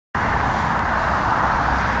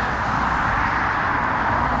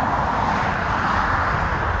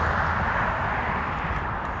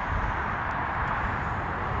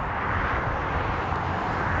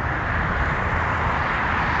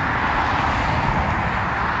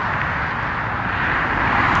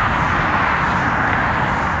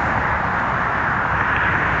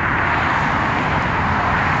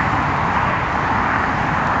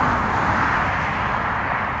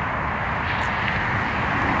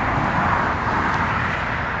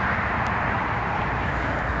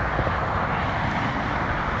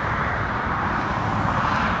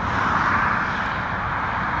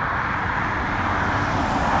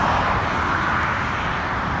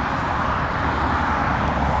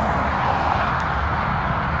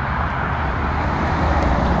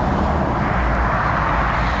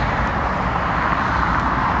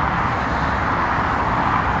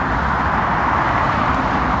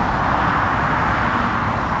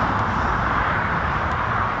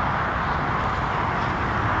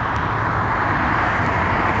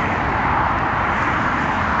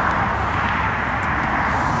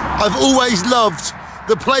I've always loved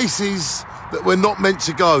the places that we're not meant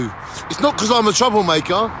to go. It's not because I'm a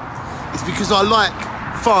troublemaker, it's because I like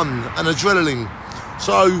fun and adrenaline.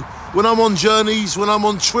 So when I'm on journeys, when I'm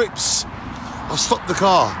on trips, I stop the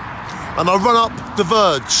car and I run up the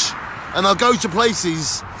verge and I go to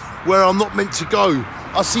places where I'm not meant to go.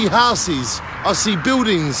 I see houses, I see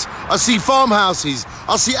buildings, I see farmhouses,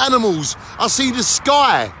 I see animals, I see the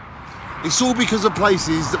sky. It's all because of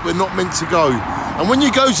places that we're not meant to go. And when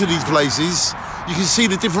you go to these places, you can see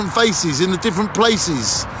the different faces in the different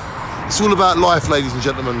places. It's all about life, ladies and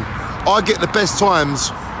gentlemen. I get the best times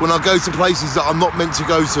when I go to places that I'm not meant to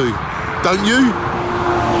go to. Don't you?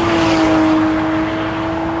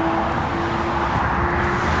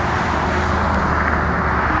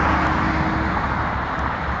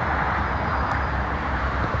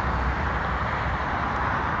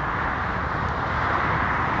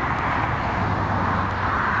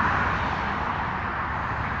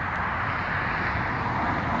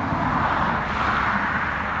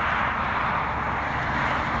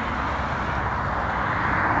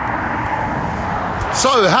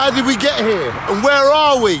 So, how did we get here? And where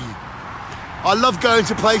are we? I love going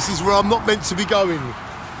to places where I'm not meant to be going.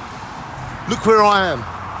 Look where I am.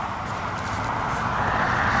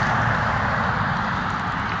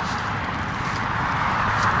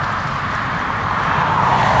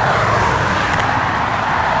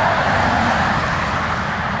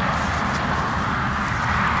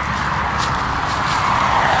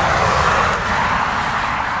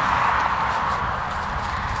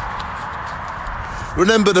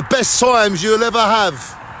 Remember, the best times you'll ever have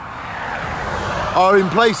are in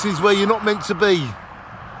places where you're not meant to be.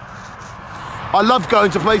 I love going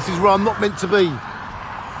to places where I'm not meant to be.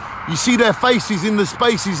 You see their faces in the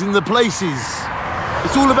spaces, in the places.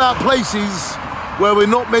 It's all about places where we're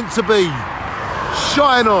not meant to be.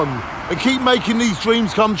 Shine on and keep making these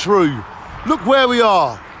dreams come true. Look where we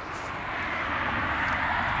are.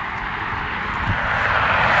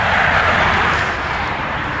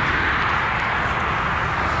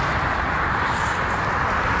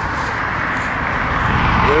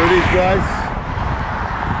 There it is, guys.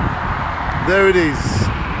 There it is.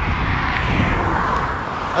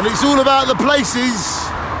 And it's all about the places.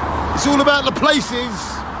 It's all about the places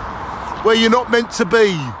where you're not meant to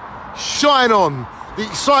be. Shine on. The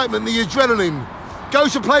excitement, the adrenaline. Go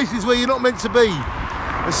to places where you're not meant to be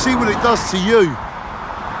and see what it does to you.